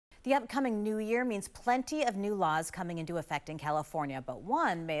The upcoming new year means plenty of new laws coming into effect in California, but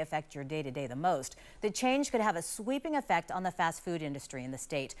one may affect your day-to-day the most. The change could have a sweeping effect on the fast food industry in the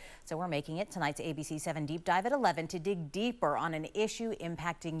state. So we're making it tonight's ABC 7 Deep Dive at 11 to dig deeper on an issue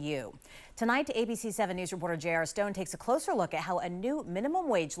impacting you. Tonight, ABC 7 News reporter J.R. Stone takes a closer look at how a new minimum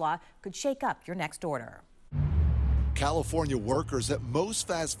wage law could shake up your next order. California workers at most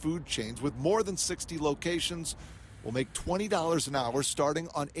fast food chains with more than 60 locations will make $20 an hour starting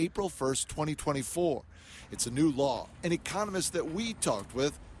on April 1st, 2024. It's a new law. An economist that we talked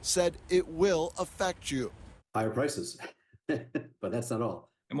with said it will affect you. Higher prices, but that's not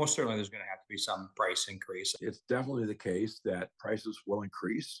all. And most certainly there's going to have to be some price increase. It's definitely the case that prices will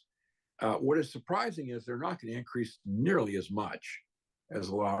increase. What is surprising is they're not going to increase nearly as much as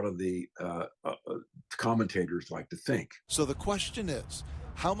a lot of the commentators like to think. So the question is,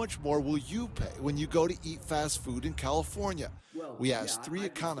 how much more will you pay when you go to eat fast food in California? We asked three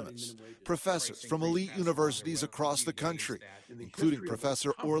economists, professors from elite universities across the country, including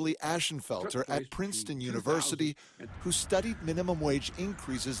Professor Orly Ashenfelter at Princeton University, who studied minimum wage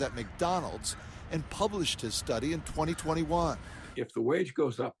increases at McDonald's and published his study in 2021. If the wage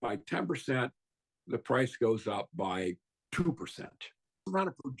goes up by 10%, the price goes up by 2%. It's not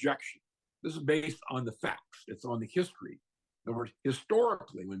a projection. This is based on the facts. It's on the history. In other words,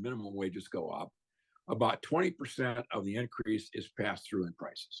 historically, when minimum wages go up, about 20% of the increase is passed through in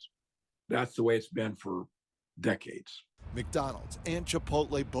prices. That's the way it's been for decades. McDonald's and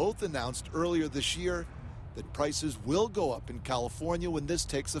Chipotle both announced earlier this year that prices will go up in California when this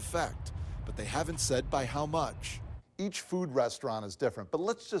takes effect, but they haven't said by how much. Each food restaurant is different, but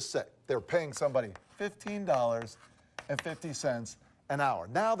let's just say they're paying somebody $15.50 an hour.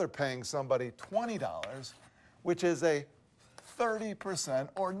 Now they're paying somebody $20, which is a 30%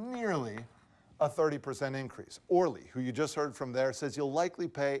 or nearly a 30% increase. Orly, who you just heard from there, says you'll likely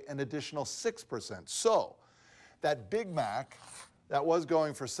pay an additional 6%. So that Big Mac that was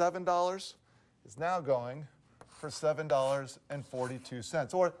going for $7 is now going for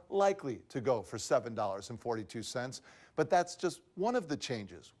 $7.42, or likely to go for $7.42. But that's just one of the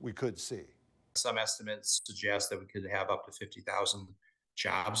changes we could see. Some estimates suggest that we could have up to 50,000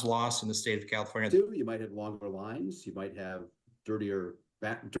 jobs lost in the state of California. You might have longer lines. You might have dirtier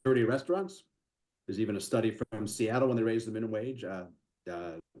restaurants. There's even a study from Seattle when they raised the minimum wage.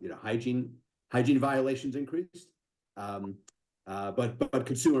 Hygiene violations increased. But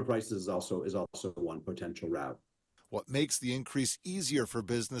consumer prices is also one potential route. What makes the increase easier for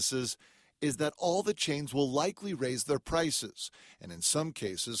businesses is that all the chains will likely raise their prices, and in some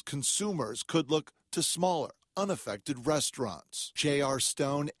cases, consumers could look to smaller, unaffected restaurants. J.R.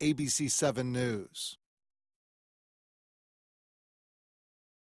 Stone, ABC 7 News.